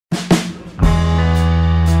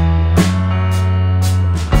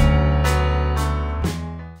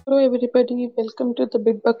Hello everybody, welcome to the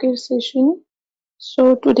BitBucket session.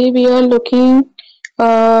 So today we are looking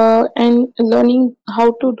and learning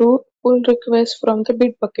how to do pull requests from the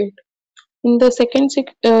BitBucket. In the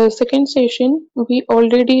second session, we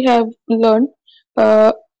already have learned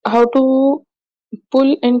uh, how to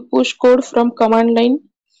pull and push code from command line,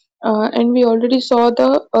 and we already saw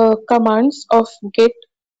the commands of get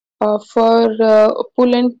for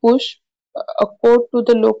pull and push a code to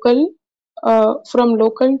the local from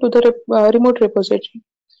local to the remote repository.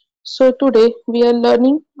 So today we are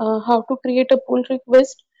learning how to create a pull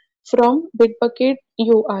request from BitBucket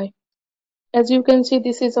UI. As you can see,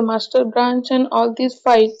 this is a master branch and all these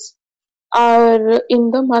files are in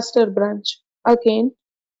the master branch. Again,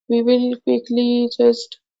 we will quickly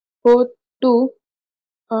just go to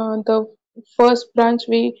the first branch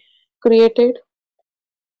we created.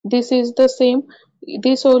 This is the same.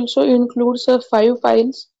 This also includes 5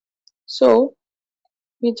 files. So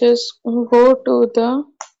we just go to the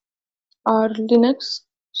our Linux.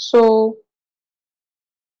 So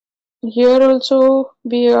here also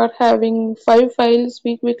we are having 5 files.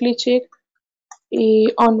 We quickly check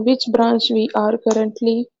on which branch we are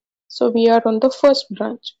currently. So we are on the first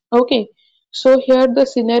branch. Okay. So here the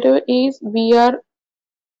scenario is we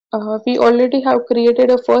already have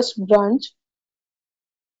created a first branch.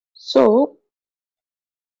 So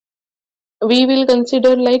we will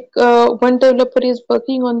consider like one developer is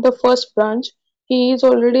working on the first branch. He is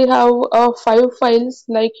already have 5 files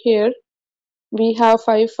like here we have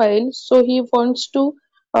 5 files, so he wants to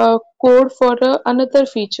code for another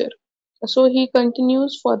feature. So he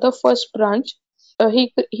continues for the first branch.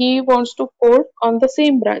 He wants to code on the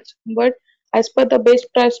same branch, but as per the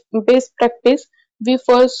base practice, we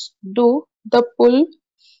first do the pull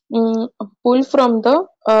from the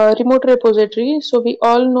remote repository. So we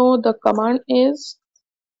all know the command is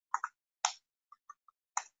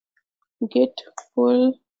git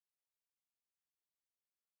pull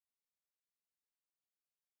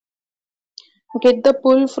get the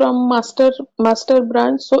pull from master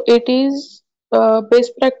branch. So it is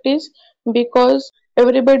best practice because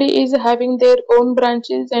everybody is having their own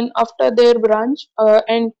branches, and after their branch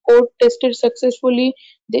and code tested successfully,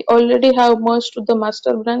 they already have merged to the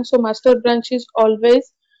master branch. So master branch is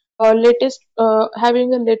always latest having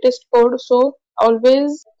the latest code, so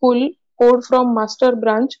always pull code from master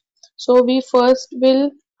branch. So we first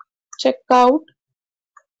will check out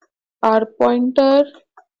our pointer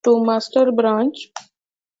to master branch.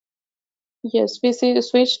 Yes, we see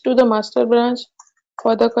switch to the master branch.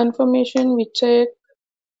 For the confirmation, we check.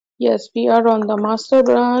 Yes, we are on the master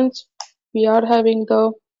branch. We are having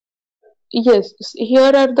the yes.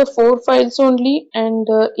 Here are the 4 files only, and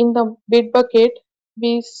in the BitBucket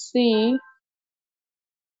we see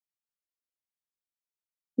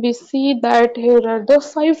that here are the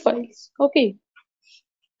 5 files. Okay.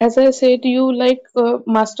 As I said, you like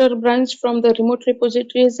master branch from the remote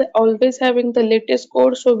repository is always having the latest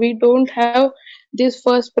code, so we don't have this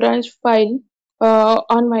first branch file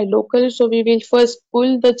on my local. So we will first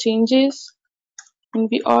pull the changes, and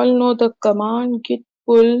we all know the command git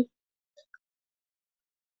pull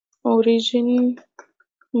origin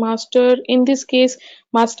master. In this case,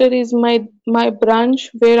 master is my branch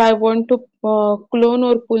where I want to clone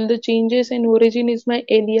or pull the changes, and origin is my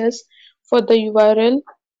alias for the URL.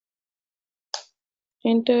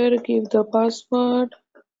 Enter, give the password.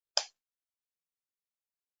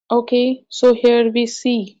 Okay, so here we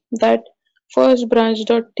see that first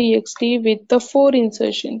branch.txt with the 4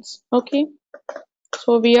 insertions. Okay,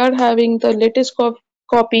 so we are having the latest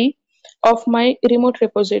copy of my remote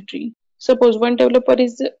repository. Suppose one developer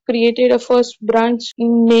is created a first branch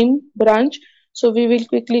name branch, so we will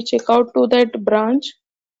quickly check out to that branch.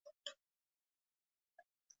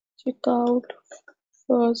 Check out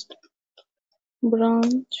first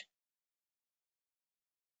branch.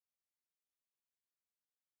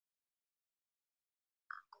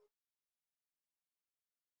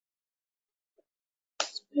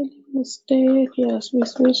 Spelling mistake. Yes, we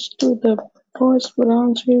switch to the first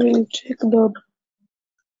branch. We will check the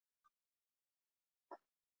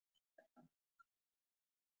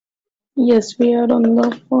yes, we are on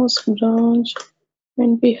the first branch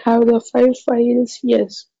and we have the 5 files.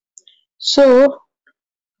 Yes. So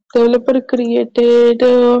developer created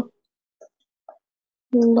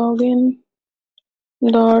login.html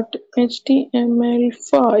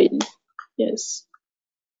file. Yes.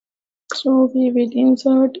 So we will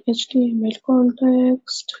insert HTML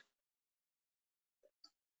context.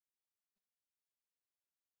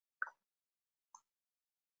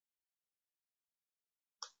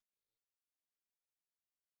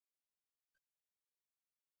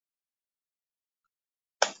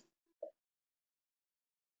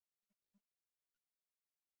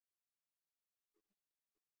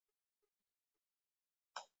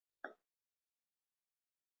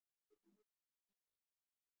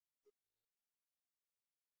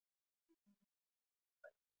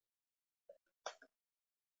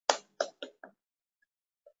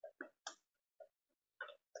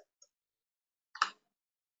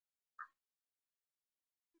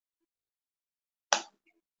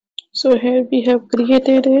 So here we have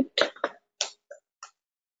created it.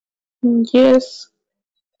 Yes,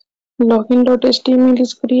 login.html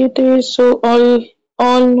is created. So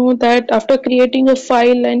all know that after creating a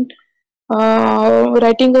file and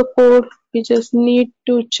writing a code, we just need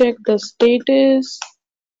to check the status.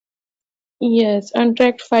 Yes,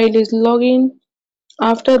 untracked file is login.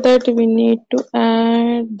 After that, we need to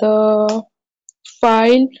add the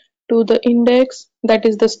file to the index, that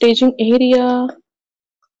is the staging area.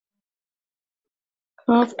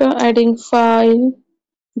 After adding file,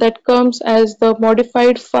 that comes as the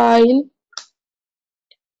modified file.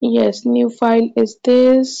 Yes, new file is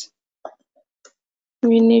this.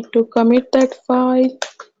 We need to commit that file.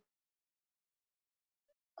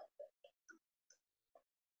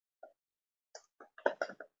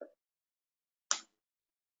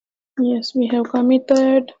 Yes, we have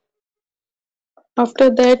committed. After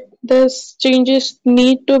that, this changes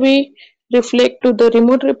need to be reflect to the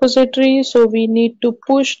remote repository. So we need to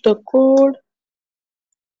push the code,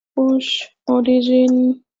 push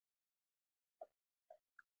origin,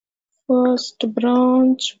 first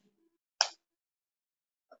branch,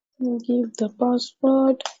 give the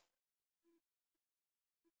password.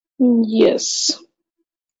 Yes.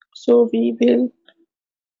 So we will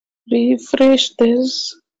refresh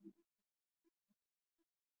this.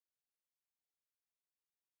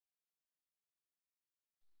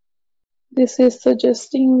 This is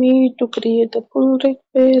suggesting me to create a pull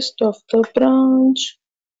request of the branch.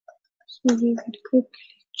 So we will quickly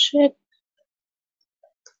check.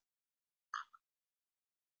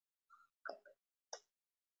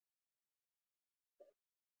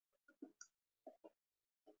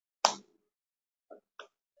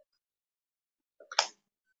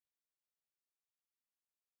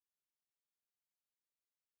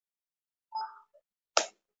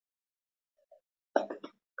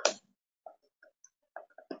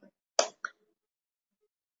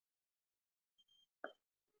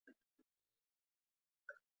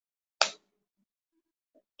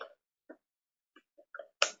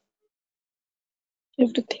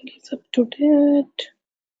 Everything is up to date.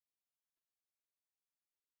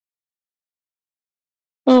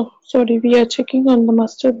 Oh, sorry, we are checking on the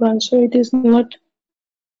master branch, so it is not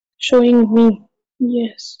showing me.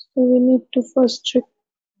 Yes, so we need to first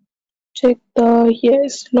check the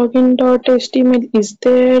yes login.html is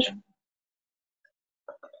there.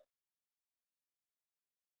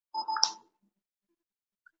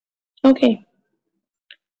 Okay.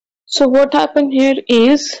 So what happened here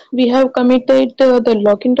is we have committed the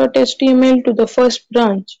login.html to the first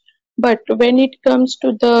branch, but when it comes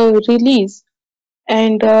to the release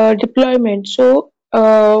and deployment, so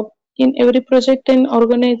in every project and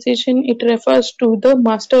organization, it refers to the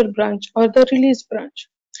master branch or the release branch.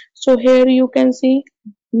 So here you can see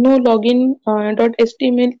no login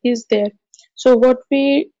 .html is there. So what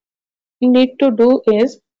we need to do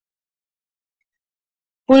is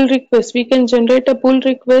pull request. We can generate a pull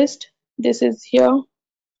request. This is here.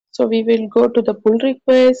 So we will go to the pull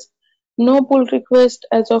request. No pull request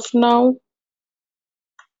as of now.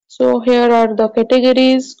 So here are the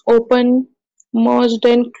categories: open, merged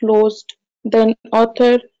and closed. Then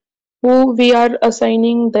author, who we are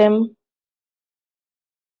assigning them.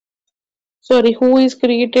 Sorry, who is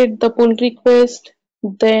created the pull request.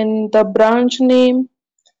 Then the branch name.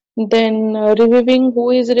 Then reviewing,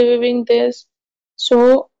 who is reviewing this.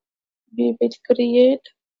 So we will create.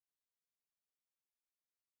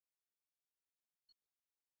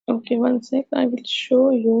 Okay, one sec. I will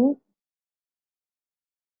show you.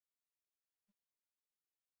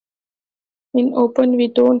 In open, we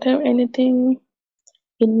don't have anything.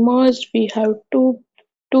 In merged, we have two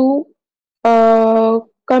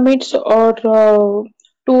commits or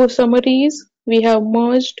two summaries. We have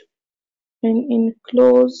merged, and in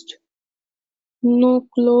closed, no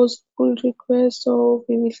closed pull request. So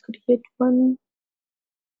we will create one.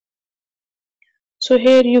 So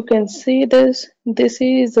here you can see this. This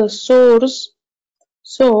is the source.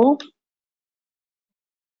 So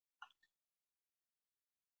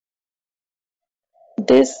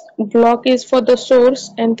this block is for the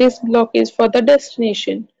source and this block is for the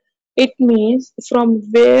destination. It means from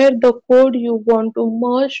where the code you want to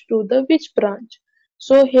merge to the which branch.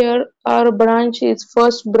 So here our branch is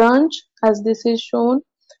first branch as this is shown,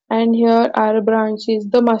 and here our branch is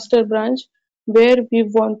the master branch where we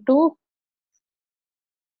want to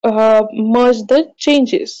merge the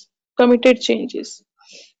changes, committed changes.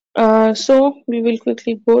 So we will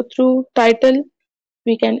quickly go through title.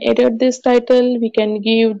 We can edit this title. We can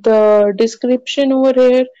give the description over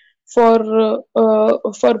here for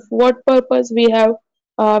what purpose we have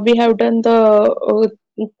done the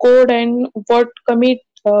code and what commit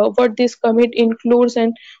what this commit includes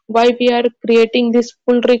and why we are creating this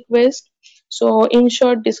pull request. So in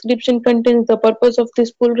short, description contains the purpose of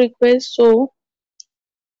this pull request. So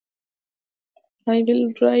I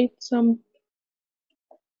will write some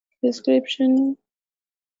description.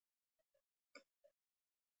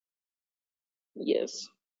 Yes.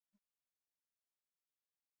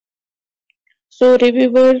 So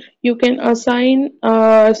reviewer, you can assign,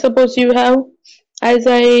 suppose you have, as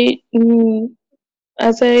I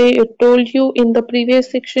as I told you in the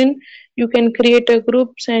previous section, you can create a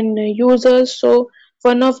groups and users. So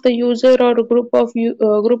one of the user or group of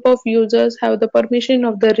users have the permission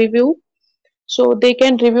of the review, so they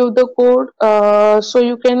can review the code. So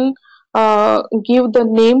you can give the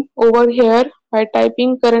name over here by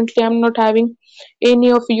typing. Currently, I'm not having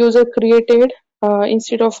any of user created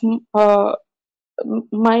instead of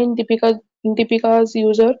mine, Deepika's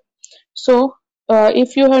user. So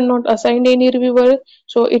if you have not assigned any reviewer,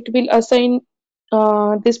 so it will assign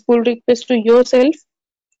this pull request to yourself.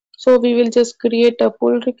 So we will just create a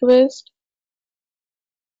pull request.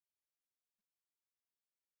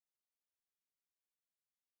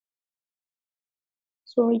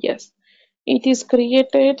 So yes, it is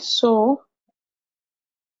created. So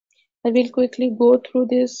I will quickly go through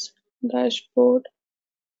this dashboard.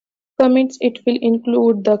 Commits, it will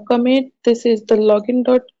include the commit. This is the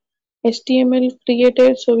login.html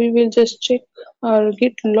created. So we will just check our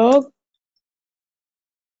git log.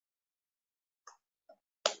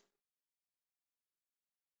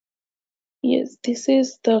 Yes, this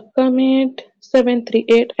is the commit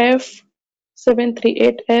 738F.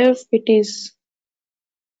 738F, it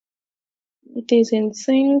is in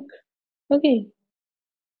sync. Okay,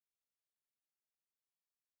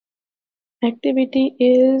 activity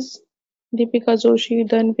is Deepika Joshi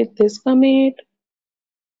done with this commit.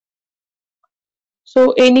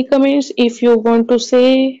 So any comments if you want to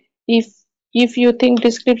say, if you think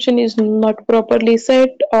description is not properly set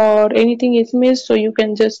or anything is missed, so you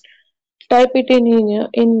can just type it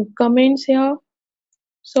in comments here.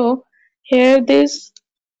 So here this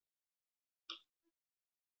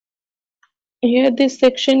here this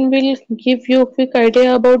section will give you a quick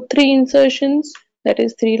idea about three insertions, that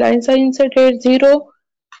is three lines are inserted, zero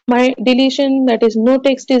my deletion, that is no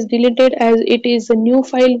text is deleted as it is a new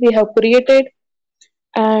file we have created.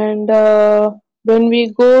 And when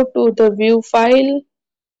we go to the view file,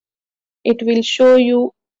 it will show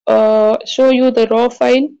you the raw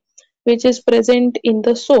file which is present in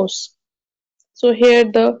the source. So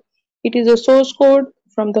here it is a source code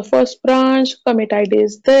from the first branch, commit id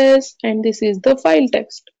is this, and this is the file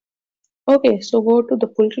text. Okay, so go to the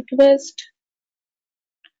pull request,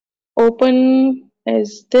 open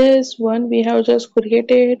as this one we have just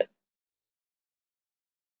created.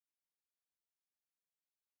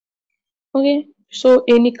 Okay, so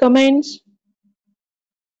any comments?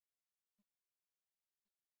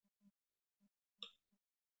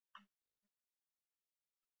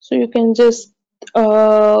 So you can just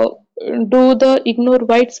do the ignore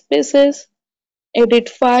white spaces, edit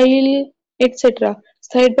file, etc.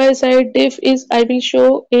 Side by side diff is I will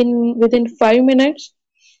show in within 5 minutes.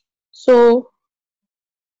 So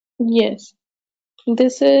yes,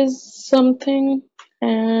 this is something,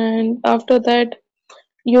 and after that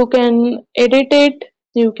you can edit it,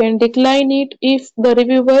 you can decline it if the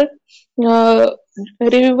uh,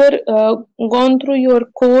 reviewer gone through your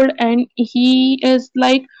code and he is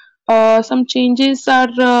like some changes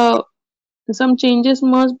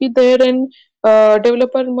must be there, and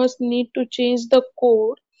developer must need to change the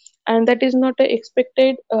code, and that is not a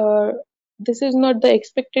expected this is not the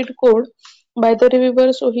expected code by the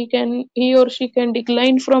reviewer, so he or she can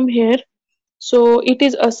decline from here. So it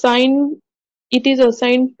is assigned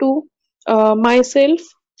to myself.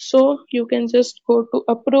 So you can just go to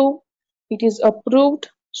approve, it is approved.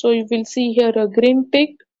 So you will see here a green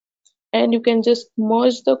tick, and you can just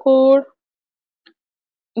merge the code.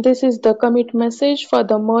 This is the commit message for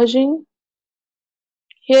the merging.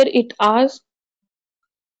 Here it asks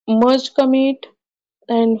merge commit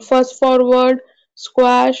and fast forward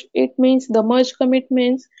squash. It means the merge commit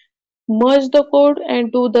means merge the code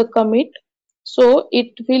and do the commit. So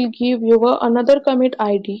it will give you another commit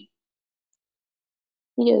ID.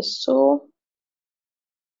 Yes, so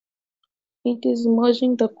it is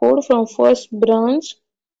merging the code from first branch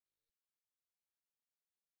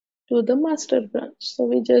to the master branch. So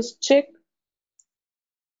we just check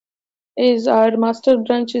is our master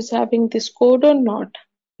branch is having this code or not.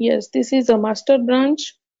 Yes, this is a master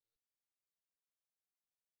branch,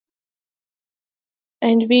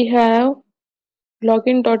 and we have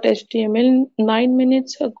login.html 9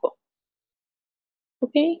 minutes ago.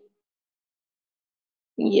 Okay,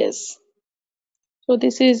 Yes. So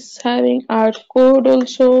this is having our code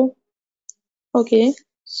also. Okay.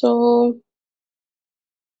 So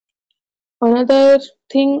another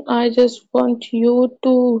thing I just want you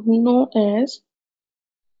to know is,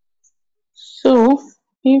 so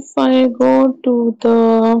if I go to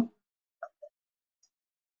the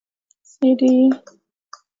cd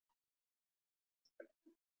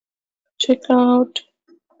checkout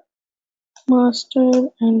master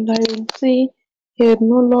and I will see here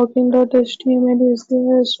no login.html is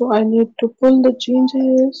there, so I need to pull the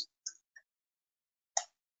changes.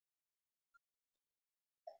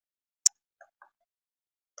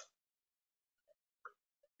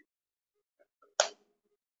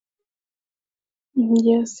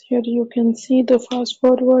 Yes, here you can see the fast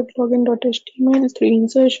forward login.html, 3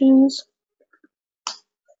 insertions.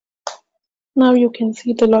 Now you can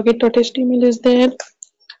see the login.html is there.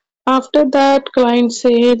 After that, client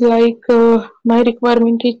said like my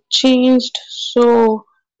requirement is changed, so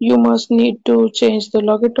you must need to change the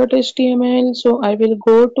login.html. So I will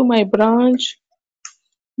go to my branch,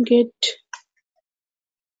 get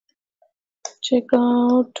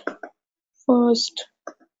checkout first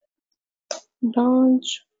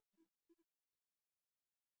branch,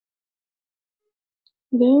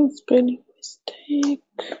 then spelling mistake.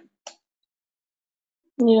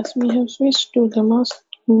 Yes, we have switched to the must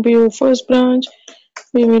view first branch.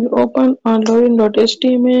 We will open our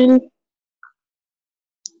login.html.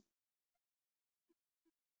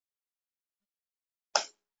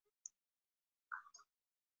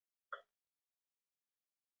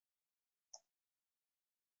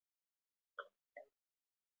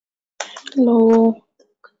 Hello.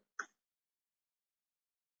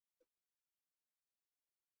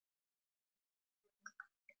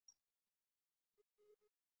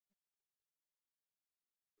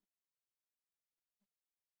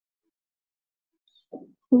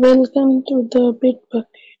 Welcome to the BitBucket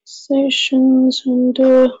sessions, and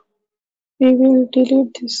we will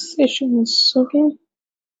delete these sessions. Okay.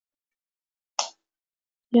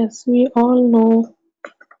 Yes, we all know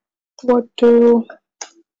what to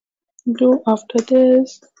do after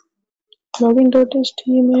this.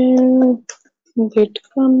 Login.html, git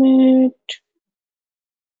commit,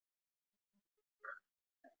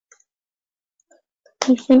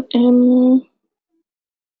 hyphen m,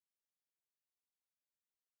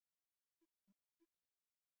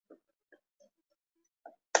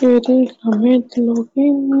 query commit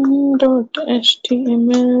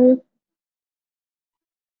login.html.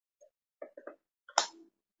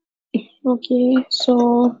 Okay,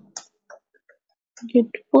 so git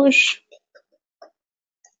push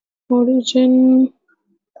origin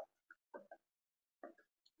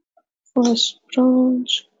first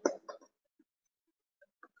branch.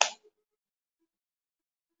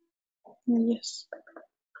 Yes,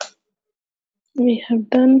 we have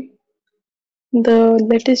done the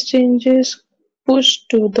latest changes. Push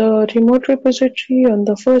to the remote repository on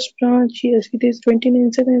the first branch. Yes, it is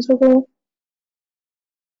 29 seconds ago.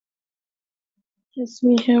 Yes,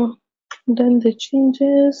 we have done the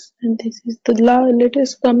changes, and this is the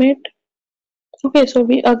latest commit. Okay, so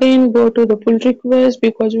we again go to the pull request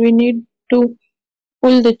because we need to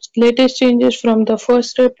pull the latest changes from the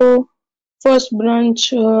first repo, first branch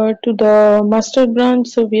to the master branch.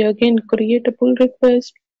 So we again create a pull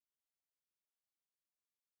request.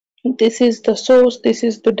 This is the source, this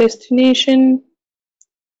is the destination.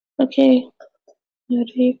 Okay,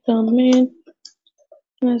 recommit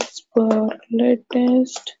as per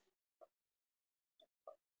latest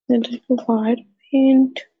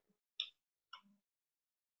requirement.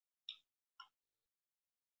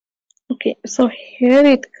 Okay, so here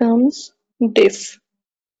it comes diff.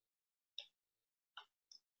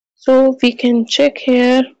 So we can check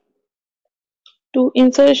here 2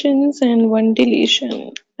 insertions and 1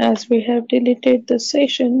 deletion. As we have deleted the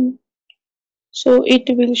session, so it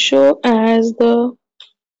will show as the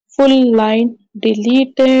full line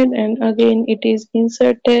deleted, and again it is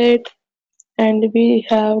inserted, and we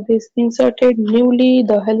have this inserted newly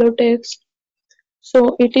the hello text.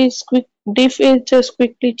 So it is quick diff is just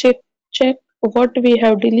quickly check what we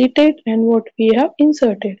have deleted and what we have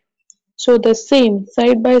inserted. So the same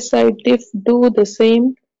side by side diff do the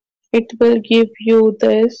same, it will give you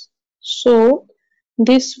this. So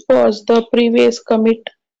this was the previous commit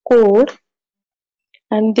code,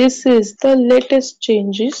 and this is the latest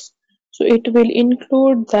changes. So it will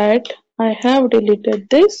include that I have deleted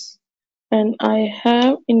this and I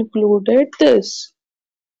have included this.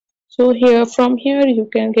 So here from here you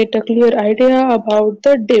can get a clear idea about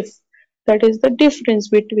the diff, that is the difference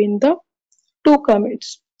between the two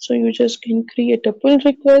commits. So you just can create a pull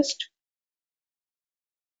request.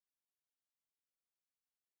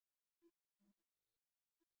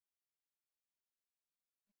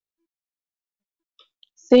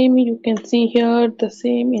 Same you can see here, the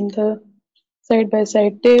same in the side by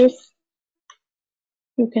side diff.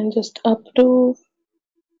 You can just approve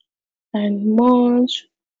and merge.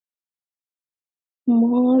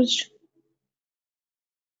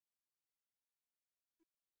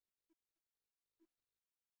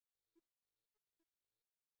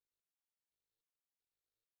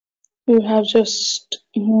 You have just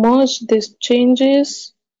merged these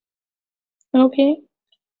changes. Okay.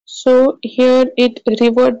 So here it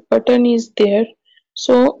revert button is there.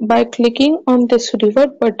 So by clicking on this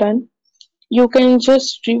revert button, you can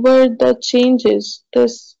just revert the changes.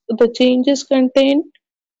 The changes contain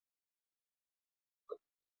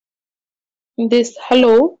this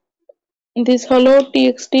hello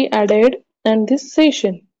txt added and this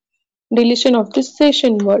session, deletion of this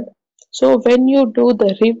session word. So when you do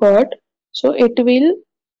the revert, so it will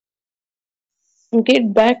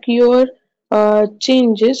get back your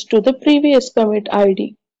changes to the previous commit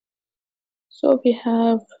ID. So we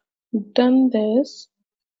have done this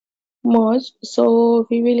merge. So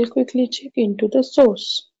we will quickly check into the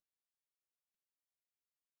source,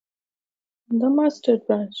 the master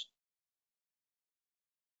branch.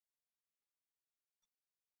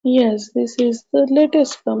 Yes, this is the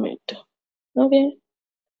latest commit. Okay,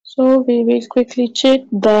 so we will quickly check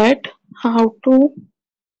that how to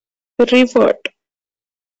revert.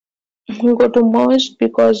 Go to merge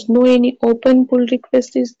because no any open pull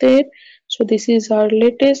request is there. So this is our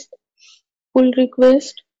latest pull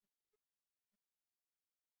request.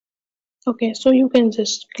 Okay, so you can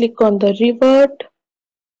just click on the revert.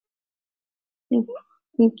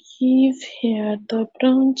 Give here the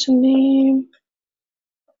branch name.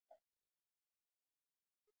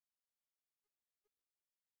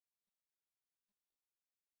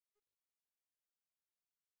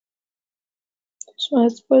 So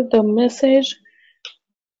as per the message,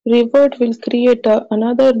 revert will create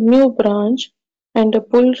another new branch and a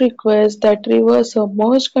pull request that reverse a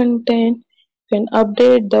merge content. You can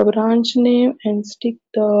update the branch name and stick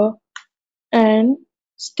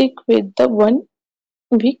with the one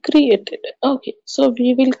we created. Okay, so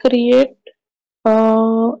we will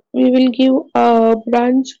give a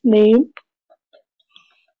branch name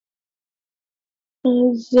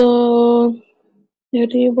as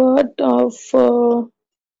revert of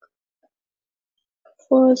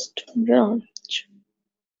first branch.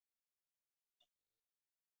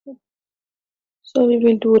 So we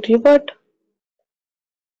will do revert.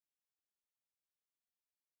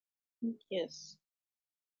 Yes,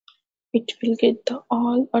 it will get the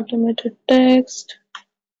all automated text.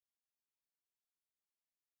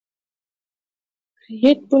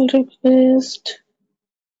 Create pull request.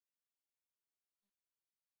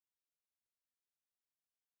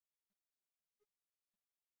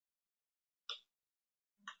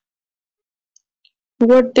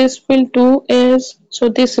 What this will do is, so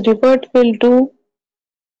this revert will do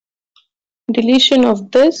deletion of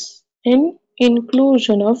this and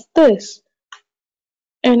inclusion of this,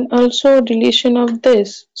 and also deletion of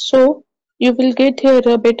this. So you will get here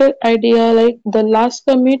a better idea, like the last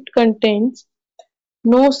commit contains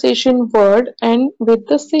no session word and with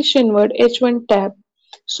the session word h1 tab.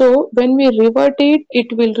 So when we revert it,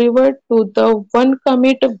 it will revert to the one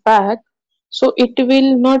commit back. So it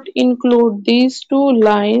will not include these two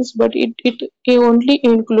lines, but it can only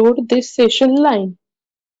include this session line.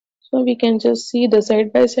 So we can just see the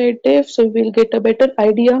side by side diff, so we'll get a better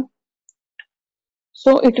idea.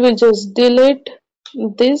 So it will just delete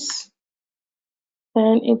this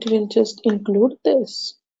and it will just include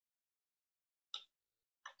this.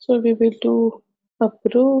 So we will do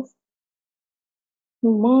approve,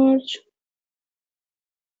 merge.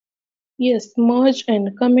 Yes, merge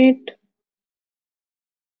and commit.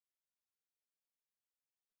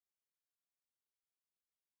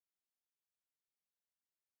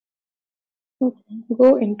 Okay,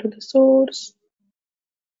 go into the source.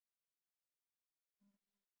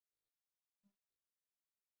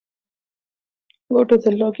 Go to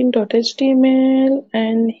the login.html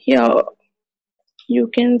and here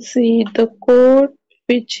you can see the code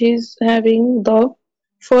which is having the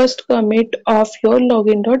first commit of your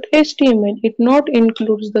login.html. It not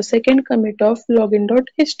includes the second commit of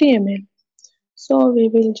login.html. So we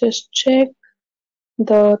will just check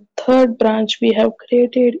the third branch we have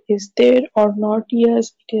created is there or not.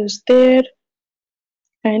 Yes, it is there,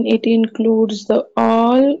 and it includes the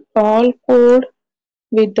all code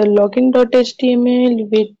with the login.html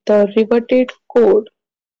with the reverted code.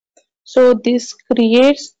 So this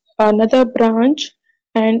creates another branch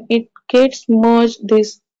and it gets merged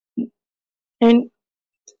this, and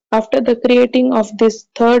after the creating of this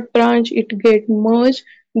third branch it get merged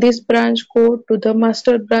this branch go to the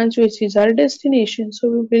master branch, which is our destination. So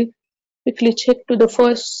we will quickly check to the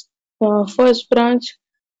first branch,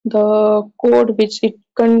 the code which it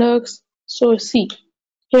conducts. So see,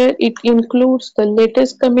 here it includes the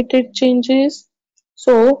latest committed changes.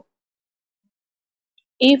 So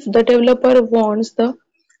if the developer wants the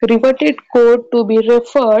reverted code to be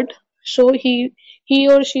referred, so he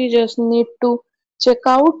or she just need to check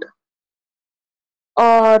out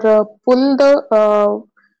or pull the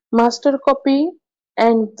master copy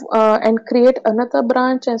and create another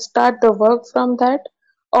branch and start the work from that,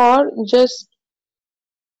 or just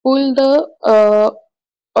pull the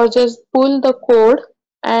code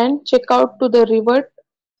and check out to the revert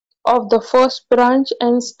of the first branch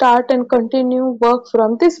and start and continue work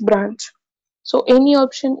from this branch. So uh,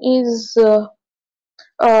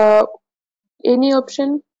 any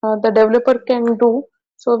option the developer can do.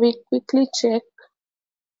 So we quickly check.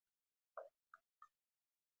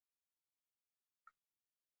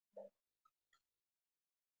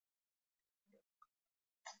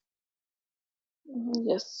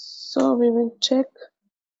 Yes, so we will check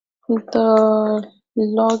the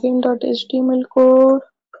login.html code.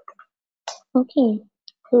 Okay,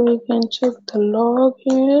 so we can check the log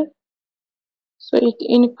here. So it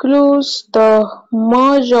includes the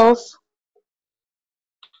merge of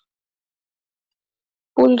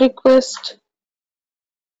pull request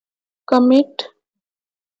commit.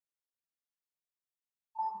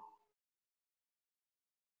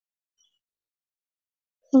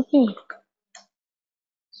 Okay,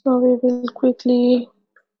 so we will quickly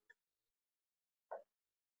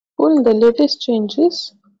pull the latest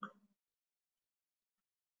changes.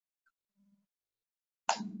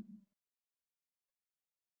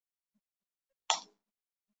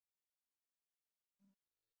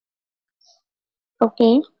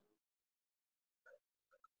 Okay,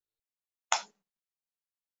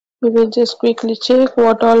 we will just quickly check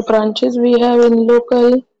what all branches we have in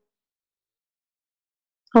local.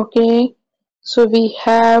 Okay, so we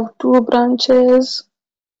have two branches.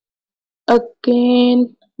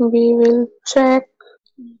 Again, we will check.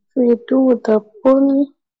 We do the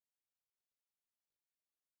pull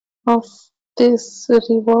of this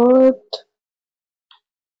revert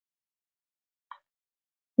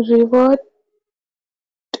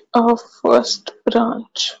of first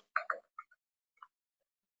branch.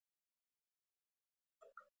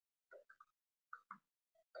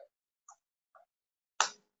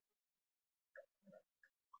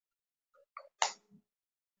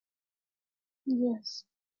 Yes,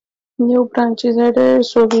 new branch is added,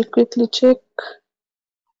 so we quickly check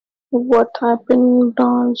what happened.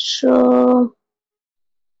 Branch.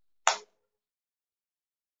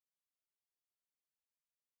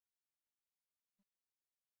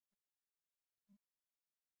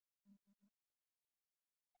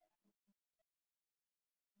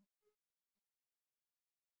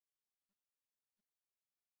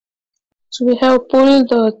 So we have pulled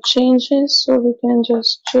the changes, so we can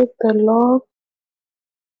just check the log.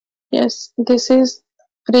 Yes, this is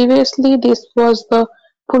previously this was the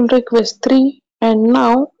pull request 3 and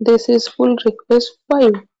now this is pull request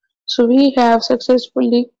 5. So we have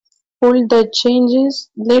successfully pulled the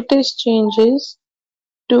latest changes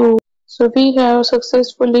to. So we have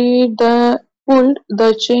successfully pulled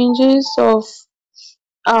the changes of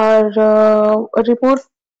our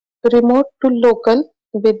remote to local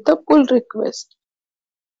with the pull request.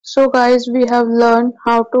 So guys, we have learned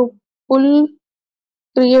how to pull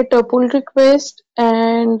create a pull request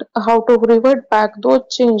and how to revert back those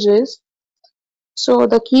changes. So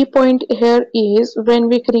the key point here is when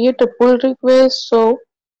we create a pull request, so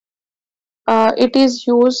it is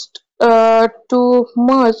used to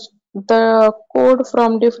merge the code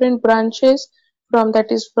from different branches, from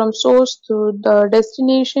that is from source to the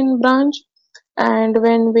destination branch. And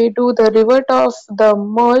when we do the revert of the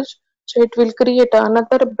merge, so it will create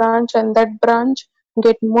another branch and that branch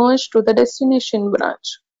get merged to the destination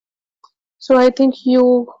branch. So I think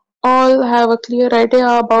you all have a clear idea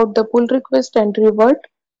about the pull request and revert.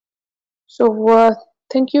 So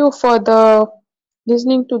thank you for the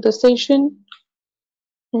listening to the session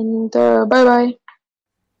and bye bye.